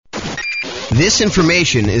This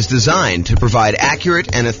information is designed to provide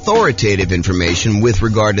accurate and authoritative information with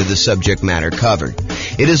regard to the subject matter covered.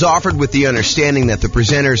 It is offered with the understanding that the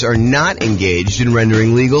presenters are not engaged in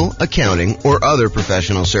rendering legal, accounting, or other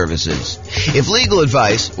professional services. If legal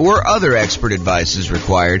advice or other expert advice is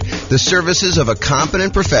required, the services of a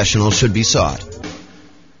competent professional should be sought.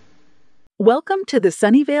 Welcome to the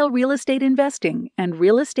Sunnyvale Real Estate Investing and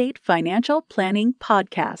Real Estate Financial Planning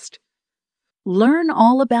Podcast. Learn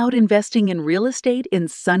all about investing in real estate in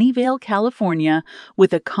Sunnyvale, California,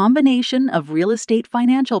 with a combination of real estate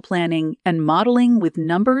financial planning and modeling with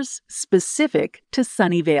numbers specific to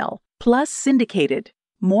Sunnyvale, plus syndicated,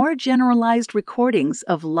 more generalized recordings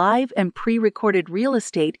of live and pre-recorded real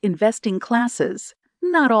estate investing classes,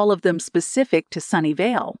 not all of them specific to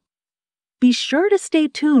Sunnyvale. Be sure to stay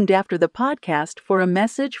tuned after the podcast for a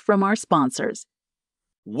message from our sponsors.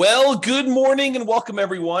 Well, good morning and welcome,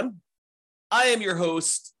 everyone. I am your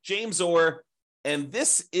host, James Orr, and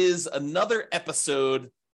this is another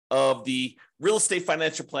episode of the Real Estate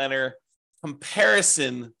Financial Planner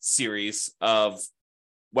comparison series of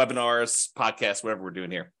webinars, podcasts, whatever we're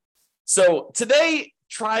doing here. So today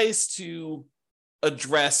tries to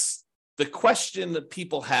address the question that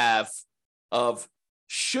people have of,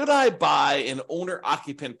 should I buy an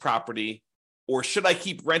owner-occupant property or should I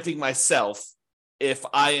keep renting myself if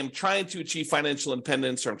I am trying to achieve financial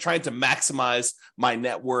independence or I'm trying to maximize my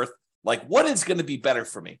net worth? Like, what is going to be better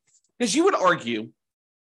for me? Because you would argue,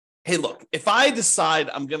 hey, look, if I decide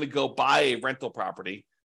I'm going to go buy a rental property,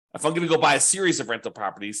 if I'm going to go buy a series of rental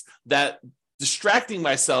properties, that distracting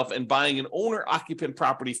myself and buying an owner-occupant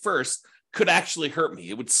property first could actually hurt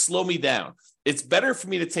me. It would slow me down. It's better for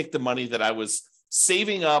me to take the money that I was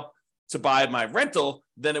saving up to buy my rental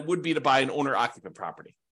than it would be to buy an owner-occupant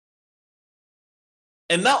property.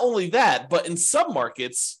 And not only that, but in some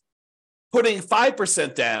markets, putting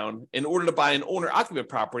 5% down in order to buy an owner-occupant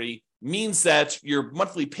property means that your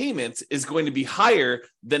monthly payment is going to be higher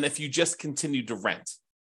than if you just continue to rent,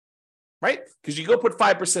 right? Because you go put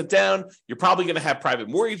 5% down, you're probably going to have private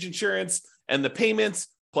mortgage insurance, and the payments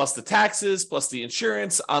plus the taxes plus the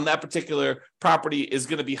insurance on that particular property is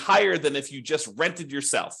going to be higher than if you just rented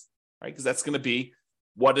yourself, right? Because that's going to be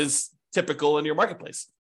what is typical in your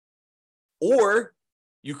marketplace. Or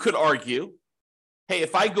you could argue, hey,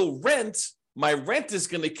 if I go rent, my rent is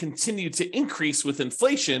going to continue to increase with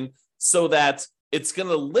inflation so that it's going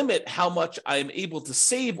to limit how much I'm able to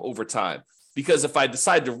save over time. Because if I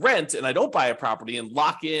decide to rent and I don't buy a property and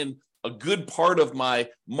lock in a good part of my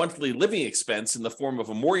monthly living expense in the form of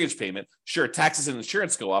a mortgage payment, sure, taxes and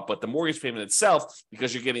insurance go up, but the mortgage payment itself,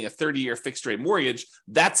 because you're getting a 30-year fixed rate mortgage,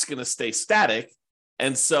 that's going to stay static.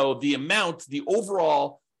 And so the amount, the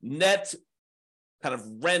overall net kind of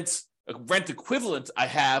rent equivalent I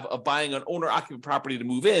have of buying an owner-occupant property to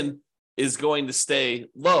move in is going to stay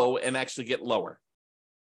low and actually get lower.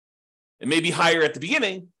 It may be higher at the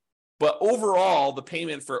beginning, but overall, the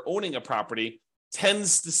payment for owning a property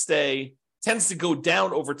tends to go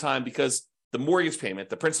down over time because the mortgage payment,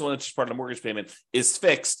 the principal and interest part of the mortgage payment, is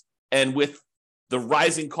fixed. And with the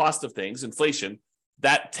rising cost of things, inflation,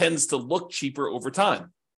 that tends to look cheaper over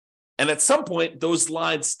time. And at some point, those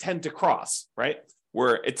lines tend to cross, right?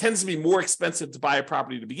 Where it tends to be more expensive to buy a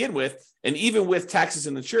property to begin with. And even with taxes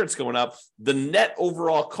and insurance going up, the net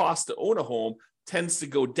overall cost to own a home tends to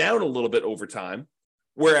go down a little bit over time.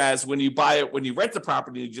 Whereas when you rent the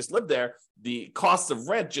property and you just live there, the cost of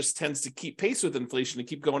rent just tends to keep pace with inflation and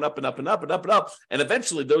keep going up and up and up and up and up. And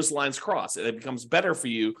eventually those lines cross and it becomes better for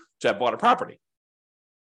you to have bought a property.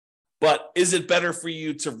 But is it better for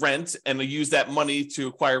you to rent and to use that money to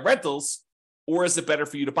acquire rentals? Or is it better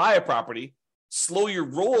for you to buy a property, slow your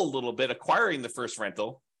roll a little bit, acquiring the first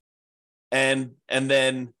rental, and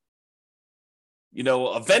then,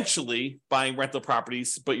 eventually buying rental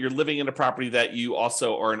properties, but you're living in a property that you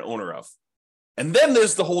also are an owner of? And then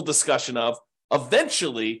there's the whole discussion of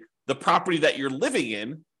eventually the property that you're living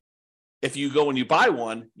in, if you go and you buy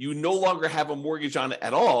one, you no longer have a mortgage on it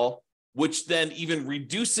at all, which then even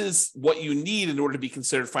reduces what you need in order to be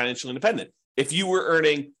considered financially independent. If you were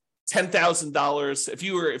earning $10,000, if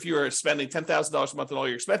you were spending $10,000 a month on all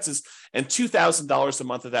your expenses and $2,000 a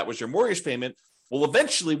month of that was your mortgage payment, well,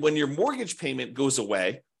 eventually when your mortgage payment goes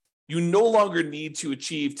away, you no longer need to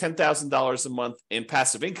achieve $10,000 a month in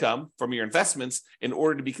passive income from your investments in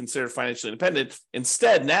order to be considered financially independent.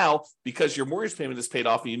 Instead, now, because your mortgage payment is paid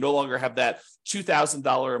off and you no longer have that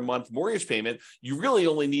 $2,000 a month mortgage payment, you really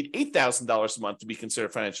only need $8,000 a month to be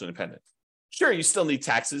considered financially independent. Sure, you still need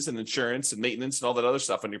taxes and insurance and maintenance and all that other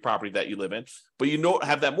stuff on your property that you live in, but you don't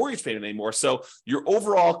have that mortgage payment anymore. So your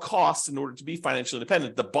overall cost in order to be financially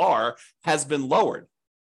independent, the bar has been lowered.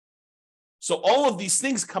 So all of these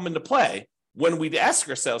things come into play when we ask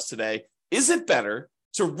ourselves today, is it better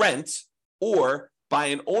to rent or buy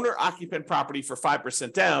an owner-occupant property for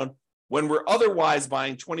 5% down when we're otherwise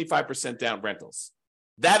buying 25% down rentals?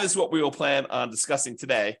 That is what we will plan on discussing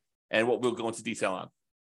today and what we'll go into detail on.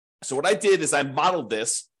 So what I did is I modeled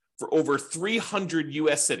this for over 300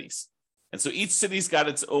 US cities. And so each city's got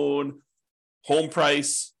its own home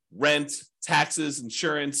price, rent, taxes,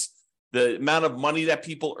 insurance. The amount of money that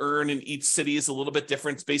people earn in each city is a little bit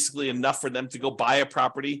different. It's basically enough for them to go buy a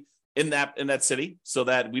property in that city so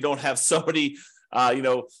that we don't have somebody, I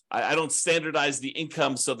don't standardize the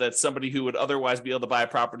income so that somebody who would otherwise be able to buy a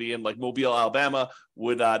property in like Mobile, Alabama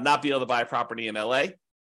would not be able to buy a property in LA.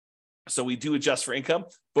 So we do adjust for income.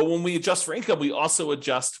 But when we adjust for income, we also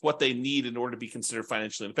adjust what they need in order to be considered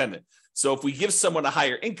financially independent. So if we give someone a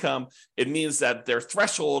higher income, it means that their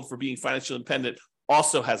threshold for being financially independent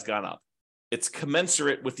also has gone up. It's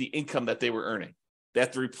commensurate with the income that they were earning. They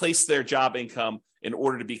have to replace their job income in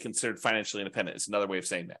order to be considered financially independent. It's another way of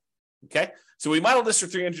saying that. Okay, so we modeled this for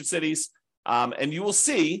 300 cities, and you will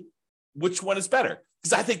see which one is better.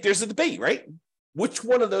 Because I think there's a debate, right? Which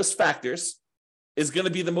one of those factors is going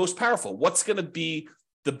to be the most powerful? What's going to be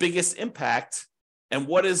the biggest impact, and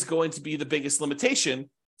what is going to be the biggest limitation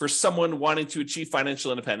for someone wanting to achieve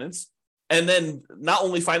financial independence? And then not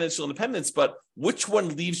only financial independence, but which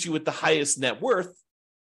one leaves you with the highest net worth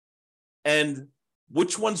and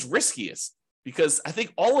which one's riskiest? Because I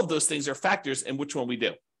think all of those things are factors in which one we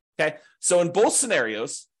do. Okay, so in both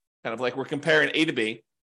scenarios, kind of like we're comparing A to B,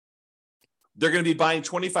 they're going to be buying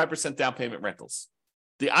 25% down payment rentals.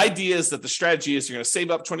 The idea is that the strategy is you're going to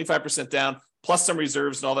save up 25% down plus some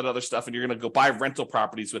reserves and all that other stuff, and you're going to go buy rental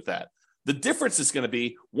properties with that. The difference is going to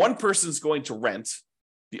be one person's going to rent,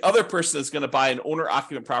 the other person is going to buy an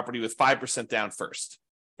owner-occupant property with 5% down first.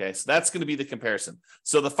 Okay, so that's going to be the comparison.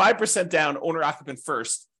 So the 5% down owner-occupant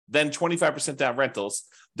first, then 25% down rentals,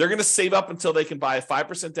 they're going to save up until they can buy a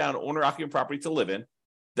 5% down owner-occupant property to live in.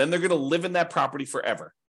 Then they're going to live in that property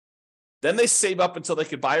forever. Then they save up until they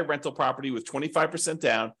could buy a rental property with 25%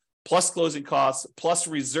 down, plus closing costs, plus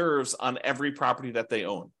reserves on every property that they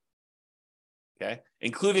own, okay,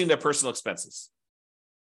 including their personal expenses.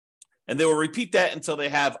 And they will repeat that until they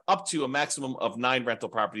have up to a maximum of 9 rental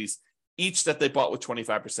properties, each that they bought with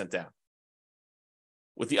 25% down.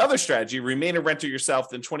 With the other strategy, remain a renter yourself,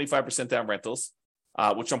 then 25% down rentals,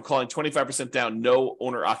 which I'm calling 25% down, no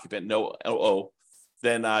owner-occupant, no OO.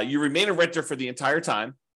 Then you remain a renter for the entire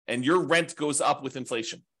time, and your rent goes up with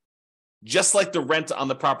inflation, just like the rent on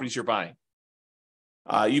the properties you're buying.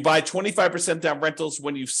 You buy 25% down rentals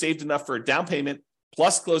when you've saved enough for a down payment,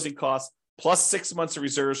 plus closing costs, plus 6 months of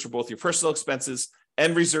reserves for both your personal expenses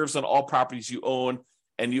and reserves on all properties you own.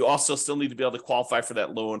 And you also still need to be able to qualify for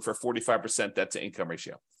that loan for 45% debt to income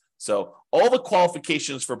ratio. So all the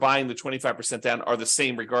qualifications for buying the 25% down are the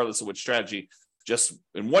same regardless of which strategy. Just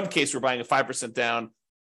in one case, we're buying a 5% down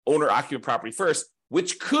owner-occupant property first,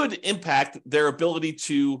 which could impact their ability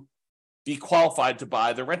to be qualified to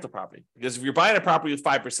buy the rental property. Because if you're buying a property with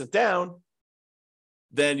 5% down,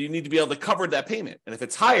 then you need to be able to cover that payment. And if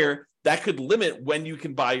it's higher, that could limit when you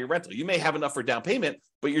can buy your rental. You may have enough for down payment,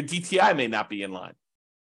 but your DTI may not be in line.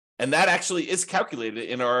 And that actually is calculated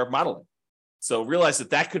in our modeling. So realize that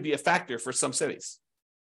that could be a factor for some cities.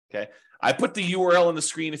 Okay, I put the URL on the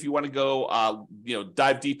screen if you want to go,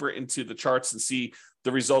 dive deeper into the charts and see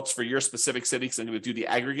the results for your specific city. Because I'm going to do the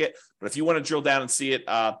aggregate. But if you want to drill down and see it,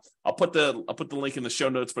 I'll put the link in the show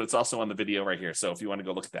notes, but it's also on the video right here. So if you want to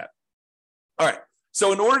go look at that. All right.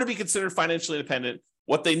 So in order to be considered financially independent,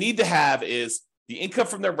 what they need to have is the income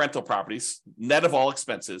from their rental properties, net of all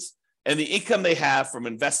expenses, and the income they have from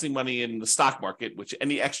investing money in the stock market, which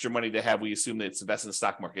any extra money they have, we assume that it's invested in the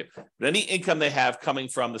stock market. But any income they have coming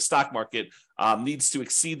from the stock market needs to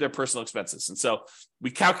exceed their personal expenses. And so we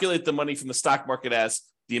calculate the money from the stock market as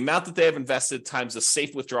the amount that they have invested times the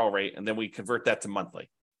safe withdrawal rate, and then we convert that to monthly.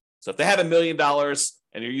 So if they have $1 million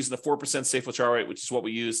and you're using the 4% safe withdrawal rate, which is what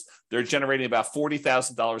we use, they're generating about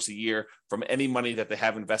 $40,000 a year from any money that they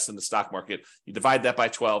have invested in the stock market. You divide that by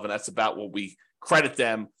 12, and that's about what we credit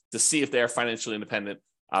them to see if they are financially independent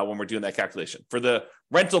when we're doing that calculation. For the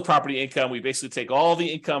rental property income, we basically take all the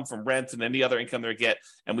income from rent and any other income they get,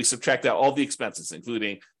 and we subtract out all the expenses,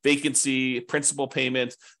 including vacancy, principal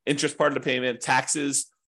payment, interest part of the payment, taxes,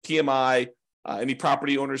 PMI, any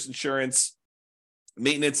property owner's insurance,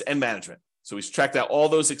 maintenance, and management. So we subtract out all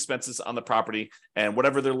those expenses on the property, and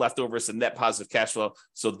whatever they're left over is a net positive cash flow.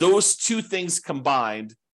 So those two things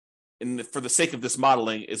combined, for the sake of this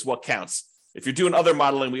modeling, is what counts. If you're doing other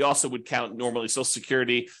modeling, we also would count normally Social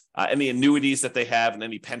Security, any annuities that they have, and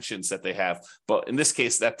any pensions that they have. But in this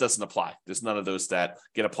case, that doesn't apply. There's none of those that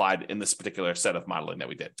get applied in this particular set of modeling that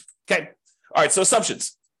we did. Okay. All right. So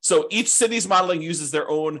assumptions. So each city's modeling uses their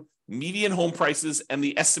own median home prices and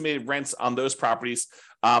the estimated rents on those properties.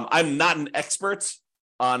 I'm not an expert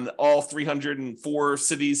on all 304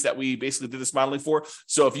 cities that we basically did this modeling for.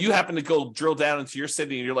 So if you happen to go drill down into your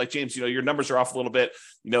city and you're like, James, your numbers are off a little bit,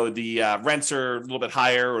 the rents are a little bit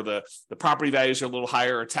higher, or the property values are a little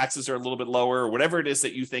higher, or taxes are a little bit lower, or whatever it is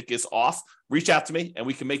that you think is off, reach out to me and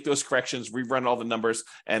we can make those corrections, rerun all the numbers,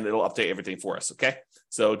 and it'll update everything for us. Okay.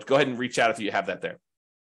 So go ahead and reach out if you have that there.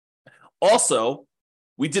 Also,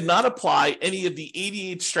 we did not apply any of the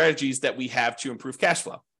 88 strategies that we have to improve cash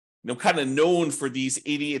flow. Kind of known for these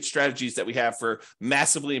 88 strategies that we have for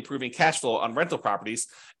massively improving cash flow on rental properties.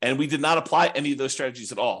 And we did not apply any of those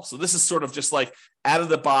strategies at all. So this is sort of just like out of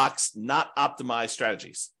the box, not optimized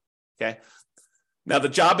strategies. Okay. Now, the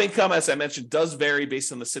job income, as I mentioned, does vary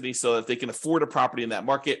based on the city so that they can afford a property in that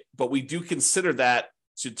market. But we do consider that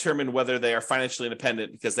to determine whether they are financially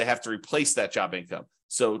independent, because they have to replace that job income.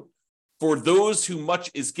 So for those who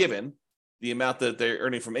much is given, the amount that they're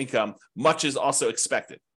earning from income, much is also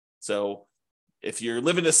expected. So if you're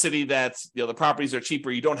living in a city that the properties are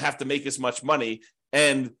cheaper, you don't have to make as much money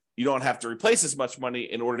and you don't have to replace as much money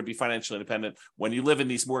in order to be financially independent. When you live in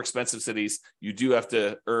these more expensive cities, you do have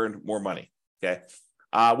to earn more money. Okay.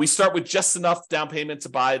 We start with just enough down payment to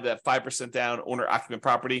buy that 5% down owner-occupant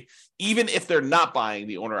property. Even if they're not buying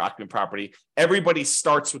the owner-occupant property, everybody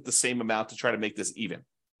starts with the same amount to try to make this even.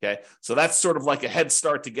 Okay, so that's sort of like a head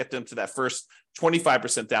start to get them to that first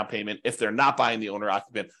 25% down payment if they're not buying the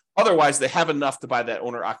owner-occupant. Otherwise, they have enough to buy that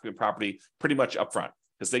owner-occupant property pretty much upfront,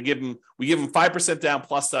 because we give them 5% down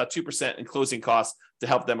plus 2% in closing costs to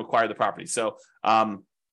help them acquire the property. So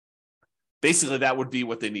basically, that would be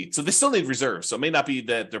what they need. So they still need reserves. So it may not be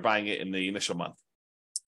that they're buying it in the initial month.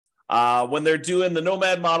 When they're doing the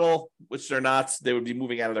nomad model, which they're not, they would be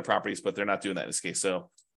moving out of their properties, but they're not doing that in this case. So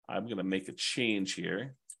I'm going to make a change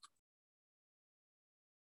here.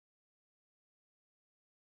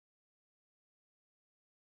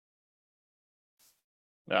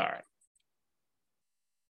 All right.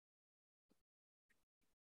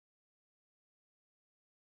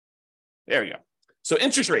 There we go. So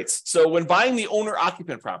interest rates. So when buying the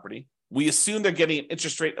owner-occupant property, we assume they're getting an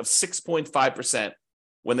interest rate of 6.5%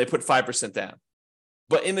 when they put 5% down.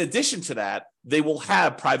 But in addition to that, they will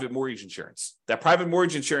have private mortgage insurance. That private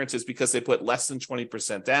mortgage insurance is because they put less than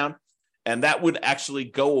 20% down, and that would actually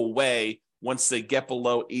go away once they get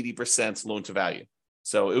below 80% loan to value.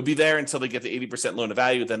 So it would be there until they get to 80% loan to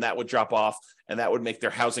value, then that would drop off, and that would make their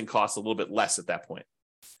housing costs a little bit less at that point.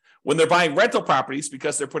 When they're buying rental properties,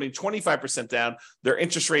 because they're putting 25% down, their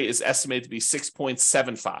interest rate is estimated to be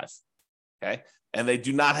 6.75. Okay. And they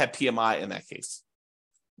do not have PMI in that case.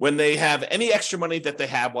 When they have any extra money that they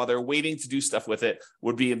have while they're waiting to do stuff with it,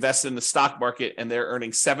 would be invested in the stock market, and they're earning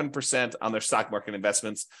 7% on their stock market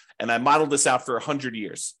investments. And I modeled this out for 100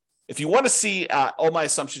 years. If you want to see all my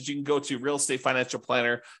assumptions, you can go to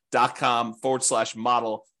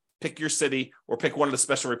realestatefinancialplanner.com/model, pick your city or pick one of the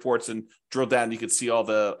special reports and drill down. You can see all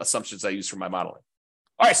the assumptions I use for my modeling.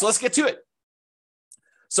 All right, so let's get to it.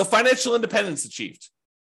 So financial independence achieved.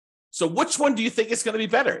 So which one do you think is going to be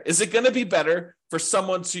better? Is it going to be better for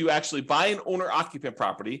someone to actually buy an owner-occupant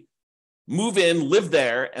property, move in, live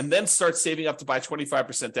there, and then start saving up to buy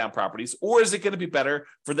 25% down properties? Or is it going to be better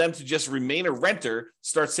for them to just remain a renter,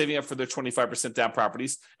 start saving up for their 25% down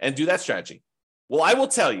properties, and do that strategy? Well, I will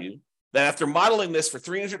tell you that after modeling this for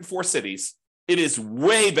 304 cities, it is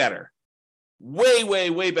way better,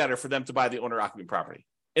 way better for them to buy the owner-occupant property.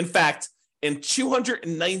 In fact, in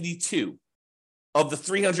 292 of the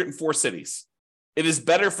 304 cities, it is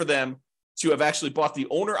better for them to have actually bought the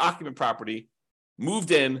owner-occupant property,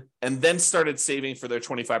 moved in, and then started saving for their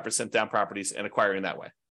 25% down properties and acquiring that way.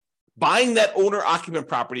 Buying that owner-occupant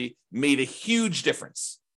property made a huge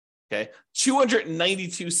difference. Okay,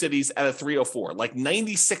 292 cities out of 304, like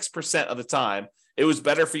 96% of the time, it was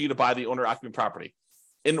better for you to buy the owner-occupant property.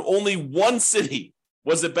 In only one city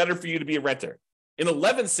was it better for you to be a renter. In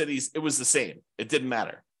 11 cities, it was the same. It didn't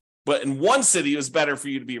matter. But in one city, it was better for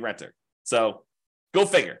you to be a renter. So go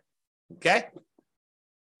figure. Okay.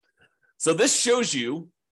 So this shows you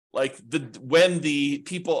like when the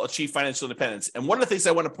people achieve financial independence. And one of the things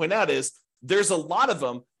I want to point out is there's a lot of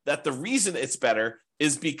them that the reason it's better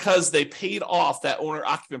is because they paid off that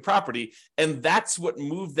owner-occupant property, and that's what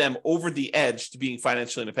moved them over the edge to being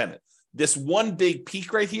financially independent. This one big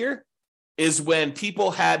peak right here is when people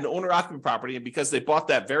had an owner-occupant property, and because they bought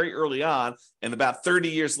that very early on, and about 30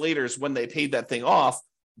 years later is when they paid that thing off,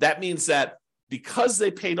 that means that because they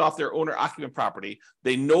paid off their owner-occupant property,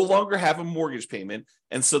 they no longer have a mortgage payment,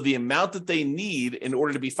 and so the amount that they need in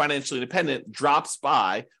order to be financially independent drops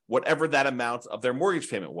by whatever that amount of their mortgage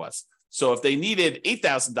payment was. So if they needed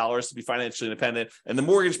 $8,000 to be financially independent and the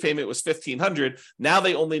mortgage payment was $1,500, now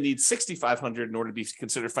they only need $6,500 in order to be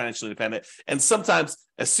considered financially independent. And sometimes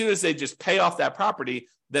as soon as they just pay off that property,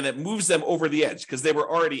 then it moves them over the edge because they were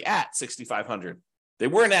already at $6,500. They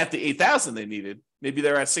weren't at the $8,000 they needed. Maybe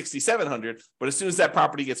they're at $6,700, but as soon as that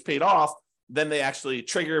property gets paid off, then they actually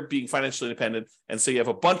trigger being financially independent. And so you have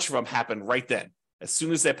a bunch of them happen right then, as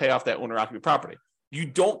soon as they pay off that owner-occupant property. You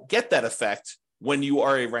don't get that effect when you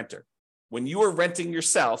are a renter. When you are renting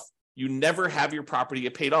yourself, you never have your property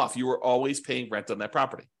get paid off. You are always paying rent on that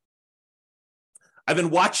property. I've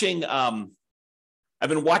been watching a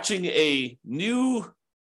new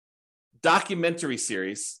documentary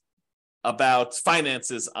series about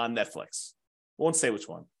finances on Netflix. I won't say which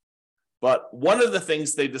one, but one of the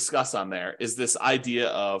things they discuss on there is this idea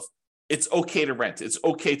of it's okay to rent. It's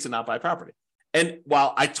okay to not buy property. And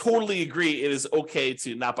while I totally agree it is okay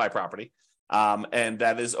to not buy property, and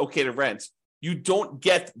that is okay to rent, you don't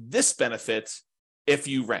get this benefit if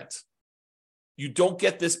you rent. You don't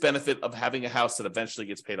get this benefit of having a house that eventually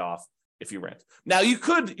gets paid off if you rent. Now, you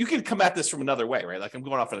could come at this from another way, right? Like I'm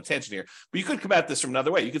going off on a tangent here, but you could come at this from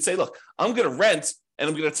another way. You could say, look, I'm going to rent and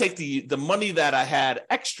I'm going to take the money that I had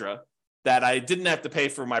extra that I didn't have to pay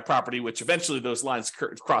for my property, which eventually those lines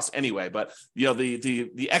cross anyway. But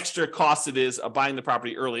the extra cost it is of buying the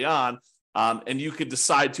property early on, and you could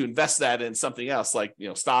decide to invest that in something else like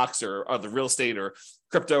stocks or other real estate or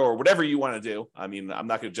crypto or whatever you want to do. I mean, I'm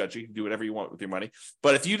not going to judge you. You can do whatever you want with your money.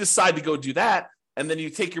 But if you decide to go do that, and then you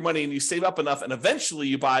take your money and you save up enough, and eventually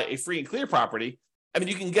you buy a free and clear property, I mean,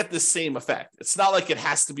 you can get the same effect. It's not like it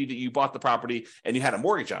has to be that you bought the property and you had a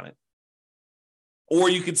mortgage on it. Or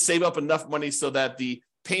you could save up enough money so that the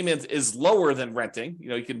payment is lower than renting.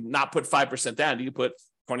 You can not put 5% down. You can put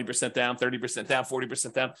 20% down, 30% down,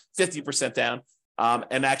 40% down, 50% down,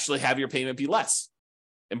 and actually have your payment be less.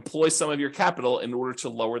 Employ some of your capital in order to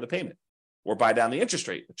lower the payment or buy down the interest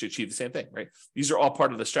rate to achieve the same thing, right? These are all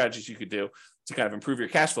part of the strategies you could do to kind of improve your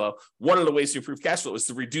cash flow. One of the ways to improve cash flow is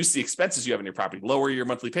to reduce the expenses you have in your property, lower your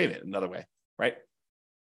monthly payment, another way, right?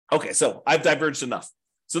 Okay, so I've diverged enough.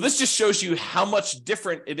 So this just shows you how much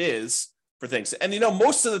different it is for things. And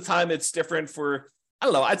most of the time it's different for, I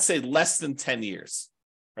don't know, I'd say less than 10 years,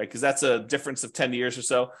 right? Because that's a difference of 10 years or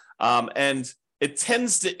so. And it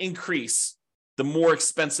tends to increase the more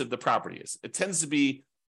expensive the property is. It tends to be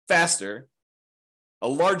faster, a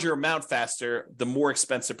larger amount faster, the more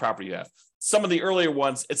expensive property you have. Some of the earlier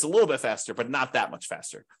ones, it's a little bit faster, but not that much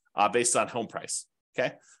faster based on home price,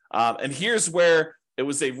 okay? And here's where it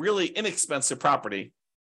was a really inexpensive property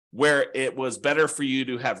where it was better for you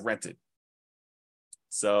to have rented.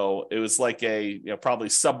 So it was like a probably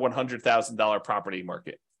sub $100,000 property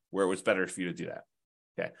market where it was better for you to do that.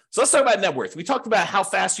 Okay, so let's talk about net worth. We talked about how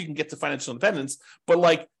fast you can get to financial independence, but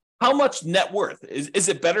like how much net worth? Is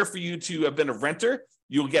it better for you to have been a renter?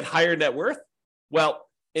 You'll get higher net worth? Well,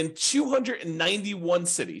 in 291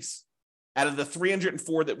 cities out of the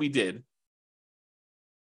 304 that we did,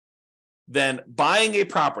 then buying a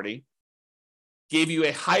property gave you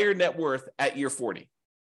a higher net worth at year 40.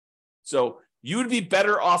 So you would be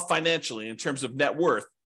better off financially in terms of net worth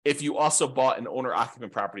if you also bought an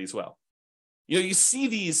owner-occupant property as well. You see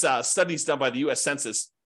these studies done by the U.S.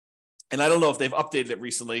 Census, and I don't know if they've updated it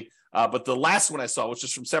recently, but the last one I saw, which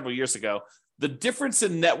is from several years ago, the difference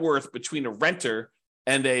in net worth between a renter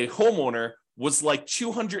and a homeowner was like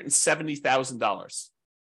 $270,000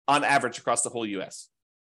 on average across the whole U.S.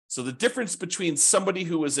 So the difference between somebody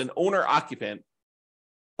who was an owner-occupant,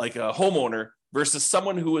 like a homeowner, versus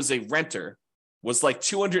someone who was a renter was like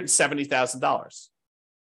 $270,000.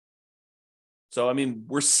 So, I mean,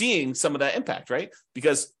 we're seeing some of that impact, right?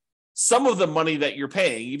 Because some of the money that you're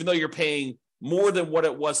paying, even though you're paying more than what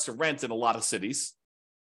it was to rent in a lot of cities,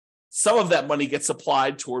 some of that money gets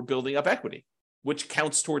applied toward building up equity, which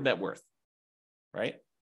counts toward net worth, right?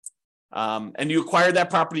 And you acquired that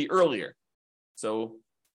property earlier. So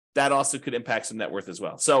that also could impact some net worth as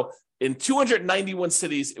well. So in 291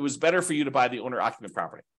 cities, it was better for you to buy the owner-occupant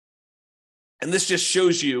property. And this just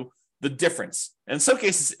shows you the difference. And in some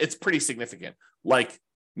cases, it's pretty significant, like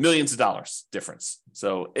millions of dollars difference.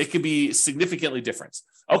 So it could be significantly different.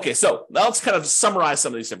 Okay, so now let's kind of summarize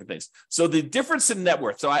some of these different things. So the difference in net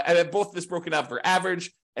worth. So I have both this broken out for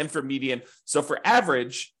average and for median. So for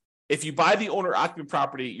average, if you buy the owner-occupant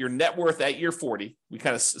property, your net worth at year 40, we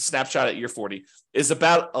kind of snapshot at year 40, is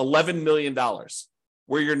about $11 million.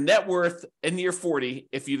 Where your net worth in year 40,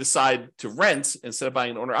 if you decide to rent instead of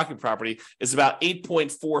buying an owner-occupant property, is about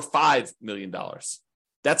 $8.45 million.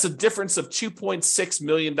 That's a difference of $2.6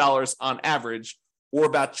 million on average, or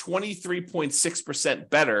about 23.6%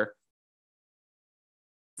 better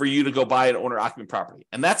for you to go buy an owner-occupant property.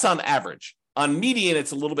 And that's on average. On median,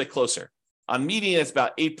 it's a little bit closer. On median, it's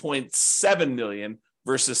about 8.7 million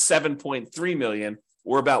versus 7.3 million,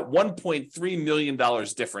 or about $1.3 million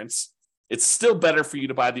difference. It's still better for you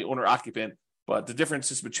to buy the owner-occupant, but the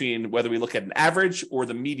difference is between whether we look at an average or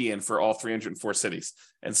the median for all 304 cities.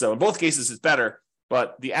 And so in both cases, it's better,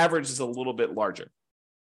 but the average is a little bit larger.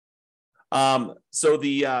 So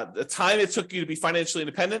the time it took you to be financially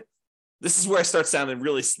independent, this is where I start sounding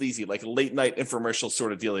really sleazy, like a late night infomercial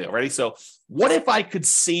sort of dealio. Ready? So what if I could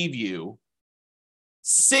save you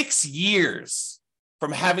 6 years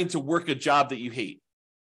from having to work a job that you hate?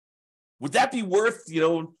 Would that be worth,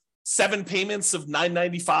 7 payments of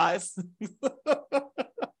 $995?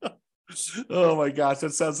 Oh my gosh,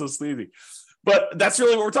 that sounds so sleazy. But that's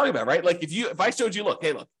really what we're talking about, right? Like if I showed you, look,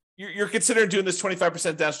 you're considering doing this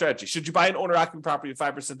 25% down strategy. Should you buy an owner-occupant property at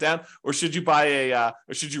 5% down, or should you buy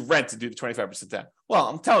or should you rent to do the 25% down? Well,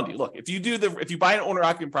 I'm telling you, look, if you buy an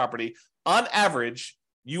owner-occupant property, on average,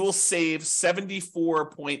 you will save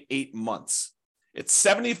 74.8 months. It's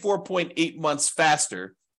 74.8 months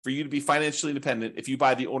faster for you to be financially independent if you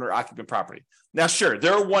buy the owner-occupant property. Now, sure,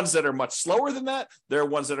 there are ones that are much slower than that. There are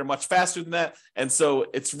ones that are much faster than that. And so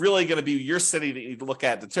it's really going to be your city that you need to look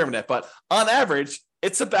at to determine that. But on average,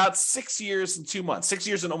 it's about 6 years and 2 months, 6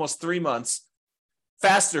 years and almost 3 months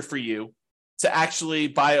faster for you to actually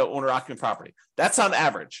buy an owner-occupant property. That's on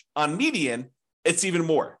average. On median, it's even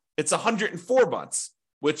more. It's 104 months.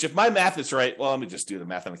 Which, if my math is right, well, let me just do the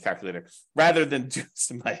math on the calculator rather than do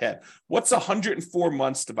this in my head. What's 104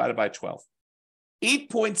 months divided by 12?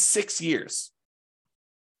 8.6 years.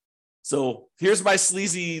 So here's my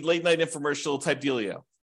sleazy late night infomercial type dealio.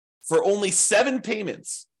 For only 7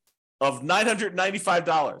 payments of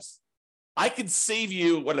 $995, I could save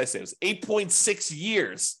you, what did I say? It was 8.6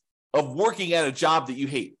 years of working at a job that you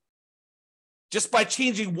hate, just by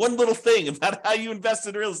changing one little thing about how you invest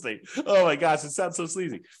in real estate. Oh my gosh, it sounds so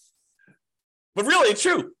sleazy. But really, it's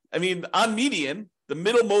true. I mean, on median, the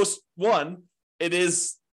middlemost one, it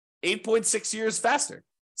is 8.6 years faster.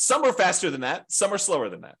 Some are faster than that. Some are slower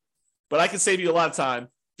than that. But I can save you a lot of time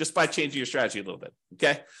just by changing your strategy a little bit,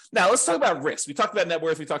 okay? Now, let's talk about risk. We talked about net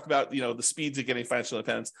worth. We talked about, the speeds of getting financial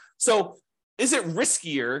independence. So is it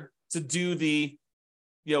riskier to do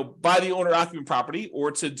buy the owner-occupant property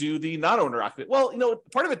or to do the non-owner-occupant? Well,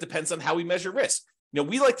 part of it depends on how we measure risk.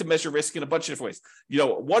 We like to measure risk in a bunch of different ways.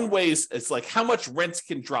 One way is it's like how much rent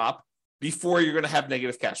can drop before you're going to have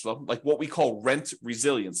negative cash flow, like what we call rent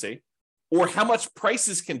resiliency, or how much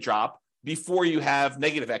prices can drop before you have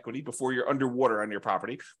negative equity, before you're underwater on your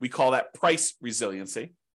property. We call that price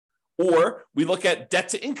resiliency. Or we look at debt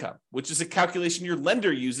to income, which is a calculation your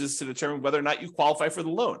lender uses to determine whether or not you qualify for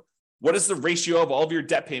the loan. What is the ratio of all of your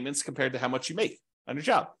debt payments compared to how much you make on your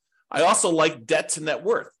job? I also like debt to net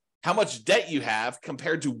worth, how much debt you have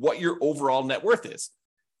compared to what your overall net worth is.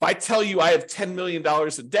 If I tell you I have $10 million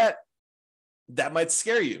in debt, that might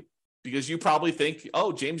scare you because you probably think,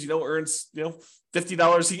 oh, James, earns,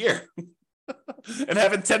 $50 a year. And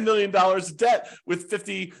having $10 million in debt with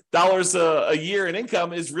 $50 a year in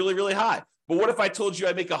income is really, really high. But what if I told you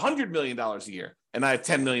I make $100 million a year and I have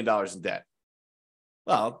 $10 million in debt?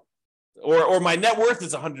 Well, or my net worth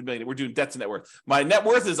is $100 million. We're doing debt to net worth. My net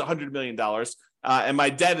worth is $100 million, and my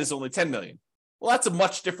debt is only $10 million. Well, that's a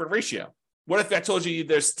much different ratio. What if I told you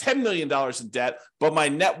there's $10 million in debt, but my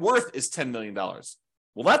net worth is $10 million?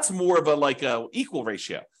 Well, that's more of a equal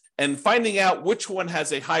ratio. And finding out which one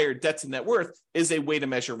has a higher debt to net worth is a way to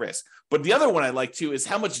measure risk. But the other one I like too is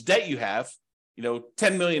how much debt you have,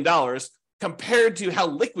 $10 million compared to how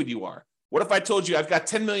liquid you are. What if I told you I've got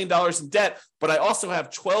 $10 million in debt, but I also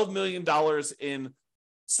have $12 million in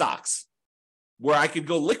stocks where I could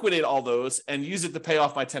go liquidate all those and use it to pay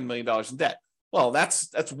off my $10 million in debt? Well,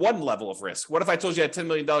 that's one level of risk. What if I told you I had $10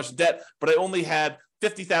 million in debt, but I only had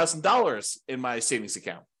 $50,000 in my savings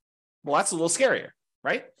account? Well, that's a little scarier,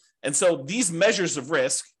 right? And so these measures of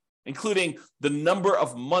risk, including the number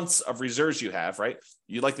of months of reserves you have, right?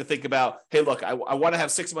 You like to think about, hey, look, I want to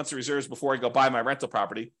have 6 months of reserves before I go buy my rental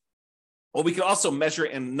property. Well, we can also measure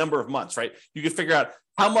it in number of months, right? You can figure out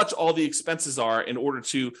how much all the expenses are in order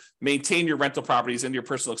to maintain your rental properties and your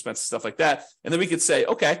personal expenses, stuff like that. And then we could say,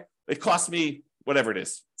 okay, it cost me whatever it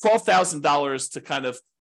is, $12,000 to kind of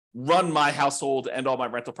run my household and all my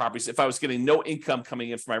rental properties if I was getting no income coming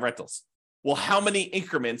in from my rentals. Well, how many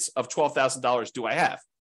increments of $12,000 do I have?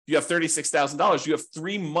 If you have $36,000, you have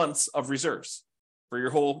 3 months of reserves for your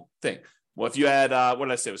whole thing. Well, if you had, what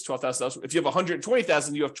did I say? It was $12,000. If you have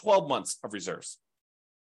 $120,000, you have 12 months of reserves.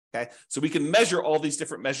 Okay. So we can measure all these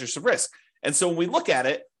different measures of risk. And so when we look at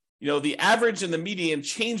it, the average and the median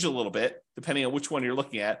change a little bit depending on which one you're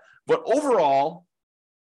looking at. But overall,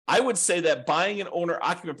 I would say that buying an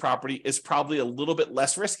owner-occupant property is probably a little bit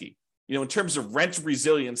less risky. In terms of rent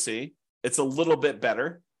resiliency, it's a little bit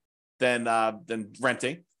better than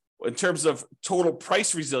renting. In terms of total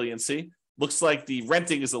price resiliency, looks like the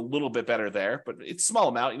renting is a little bit better there, but it's a small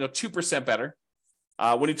amount, 2% better.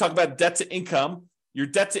 When you talk about debt to income, your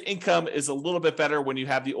debt to income is a little bit better when you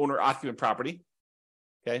have the owner-occupant property.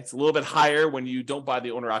 Okay, it's a little bit higher when you don't buy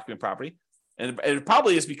the owner-occupant property. And it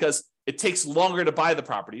probably is because it takes longer to buy the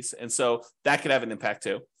properties. And so that could have an impact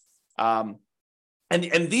too. And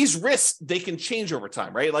these risks, they can change over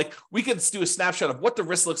time, right? Like we could do a snapshot of what the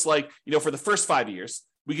risk looks like, for the first 5 years.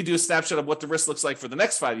 We could do a snapshot of what the risk looks like for the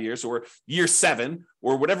next 5 years or year 7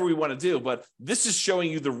 or whatever we want to do. But this is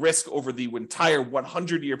showing you the risk over the entire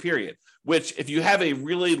 100-year period, which if you have a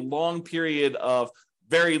really long period of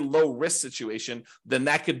very low risk situation, then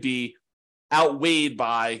that could be outweighed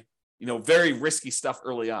by, very risky stuff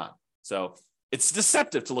early on. So it's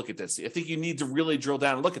deceptive to look at this. I think you need to really drill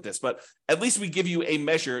down and look at this, but at least we give you a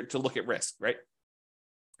measure to look at risk, right?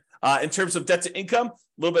 In terms of debt to income, a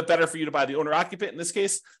little bit better for you to buy the owner occupant in this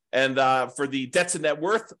case. And for the debt to net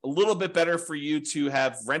worth, a little bit better for you to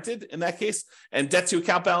have rented in that case. And debt to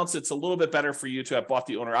account balance, it's a little bit better for you to have bought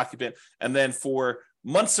the owner occupant. And then for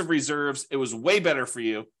months of reserves, it was way better for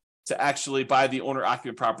you to actually buy the owner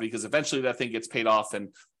occupant property because eventually that thing gets paid off and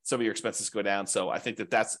some of your expenses go down. So I think that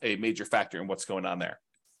that's a major factor in what's going on there.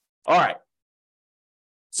 All right.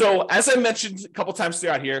 So as I mentioned a couple times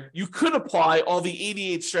throughout here, you could apply all the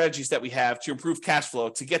 88 strategies that we have to improve cash flow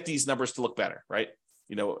to get these numbers to look better, right?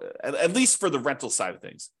 At least for the rental side of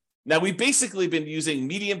things. Now, we've basically been using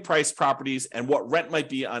median price properties and what rent might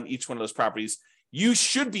be on each one of those properties. You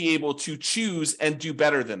should be able to choose and do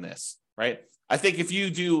better than this, right? I think if you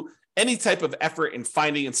do any type of effort in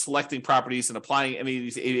finding and selecting properties and applying any of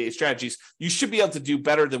these 88 strategies, you should be able to do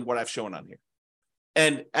better than what I've shown on here.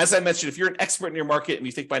 And as I mentioned, if you're an expert in your market and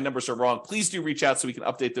you think my numbers are wrong, please do reach out so we can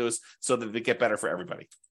update those so that they get better for everybody.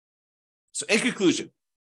 So in conclusion,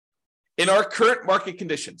 in our current market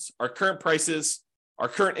conditions, our current prices, our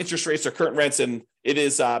current interest rates, our current rents, and it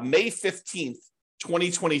is May 15th,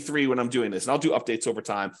 2023 when I'm doing this, and I'll do updates over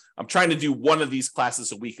time. I'm trying to do one of these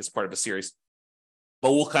classes a week as part of a series.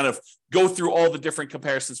 But we'll kind of go through all the different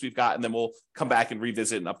comparisons we've got, and then we'll come back and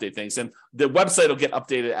revisit and update things. And the website will get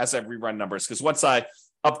updated as I rerun numbers, because once I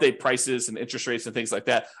update prices and interest rates and things like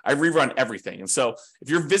that, I rerun everything. And so if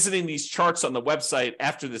you're visiting these charts on the website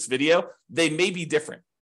after this video, they may be different.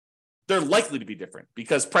 They're likely to be different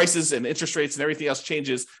because prices and interest rates and everything else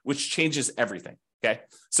changes, which changes everything. Okay.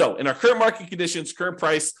 So in our current market conditions, current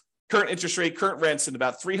price, current interest rate, current rents in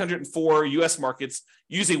about 304 US markets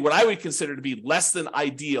using what I would consider to be less than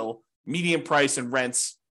ideal median price and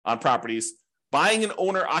rents on properties, buying an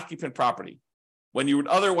owner-occupant property when you would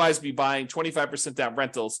otherwise be buying 25% down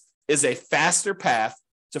rentals is a faster path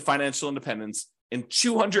to financial independence in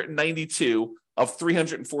 292 of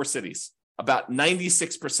 304 cities, about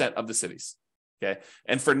 96% of the cities. Okay.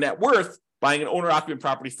 And for net worth, buying an owner-occupant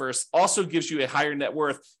property first also gives you a higher net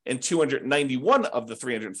worth in 291 of the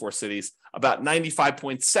 304 cities, about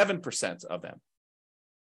 95.7% of them.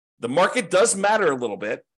 The market does matter a little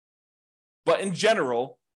bit, but in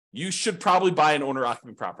general, you should probably buy an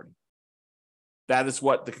owner-occupant property. That is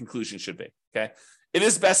what the conclusion should be, okay? It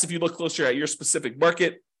is best if you look closer at your specific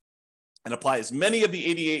market and apply as many of the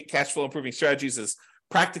 88 cash flow improving strategies as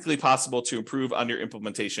practically possible to improve on your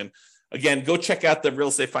implementation. Again, go check out the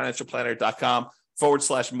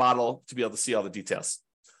realestatefinancialplanner.com/model to be able to see all the details.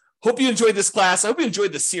 Hope you enjoyed this class. I hope you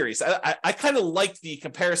enjoyed this series. I kind of like the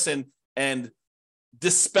comparison and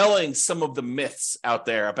dispelling some of the myths out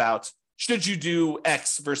there about should you do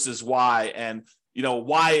X versus Y and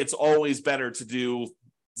why it's always better to do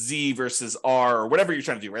Z versus R or whatever you're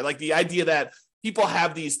trying to do, right? Like the idea that people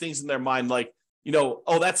have these things in their mind like,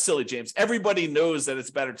 oh, that's silly, James. Everybody knows that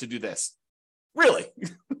it's better to do this. Really?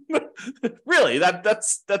 Really?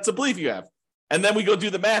 That's a belief you have. And then we go do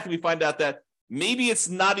the math and we find out that maybe it's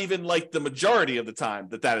not even like the majority of the time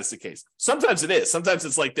that is the case. Sometimes it is. Sometimes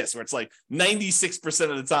it's like this, where it's like 96%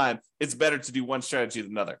 of the time, it's better to do one strategy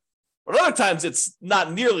than another. But other times it's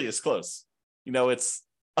not nearly as close. It's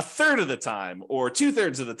a third of the time, or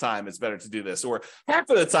 2/3 of the time it's better to do this, or half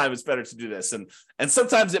of the time it's better to do this. And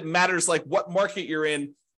sometimes it matters like what market you're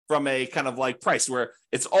in from a kind of like price, where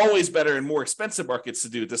it's always better in more expensive markets to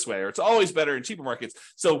do it this way, or it's always better in cheaper markets.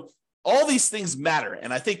 So all these things matter.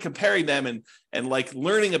 And I think comparing them and like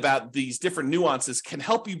learning about these different nuances can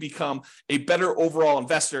help you become a better overall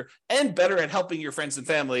investor and better at helping your friends and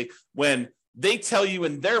family when they tell you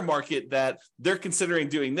in their market that they're considering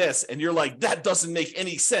doing this. And you're like, that doesn't make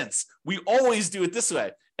any sense. We always do it this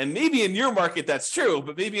way. And maybe in your market, that's true,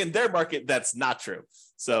 but maybe in their market, that's not true.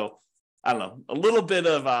 So I don't know, a little bit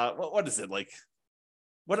of, what is it? Like,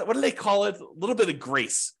 what do they call it? A little bit of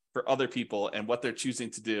grace for other people and what they're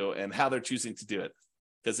choosing to do and how they're choosing to do it.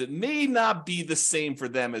 Because it may not be the same for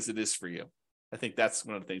them as it is for you. I think that's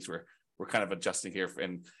one of the things we're kind of adjusting here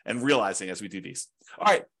and realizing as we do these. All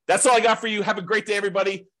right, that's all I got for you. Have a great day,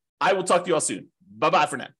 everybody. I will talk to you all soon. Bye-bye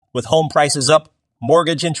for now. With home prices up,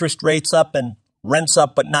 mortgage interest rates up, and rents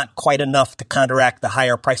up, but not quite enough to counteract the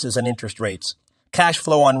higher prices and interest rates, cash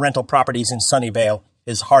flow on rental properties in Sunnyvale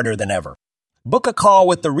is harder than ever. Book a call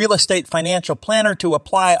with the Real Estate Financial Planner to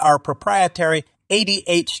apply our proprietary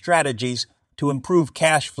 88 strategies to improve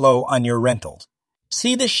cash flow on your rentals.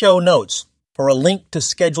 See the show notes for a link to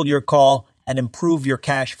schedule your call and improve your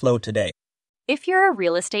cash flow today. If you're a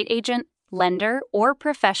real estate agent, lender, or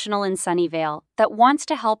professional in Sunnyvale that wants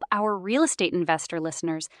to help our real estate investor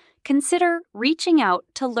listeners, consider reaching out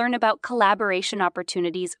to learn about collaboration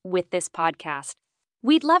opportunities with this podcast.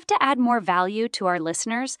 We'd love to add more value to our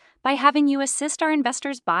listeners by having you assist our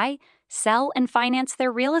investors buy, sell, and finance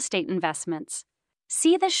their real estate investments.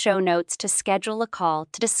 See the show notes to schedule a call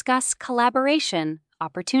to discuss collaboration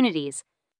opportunities.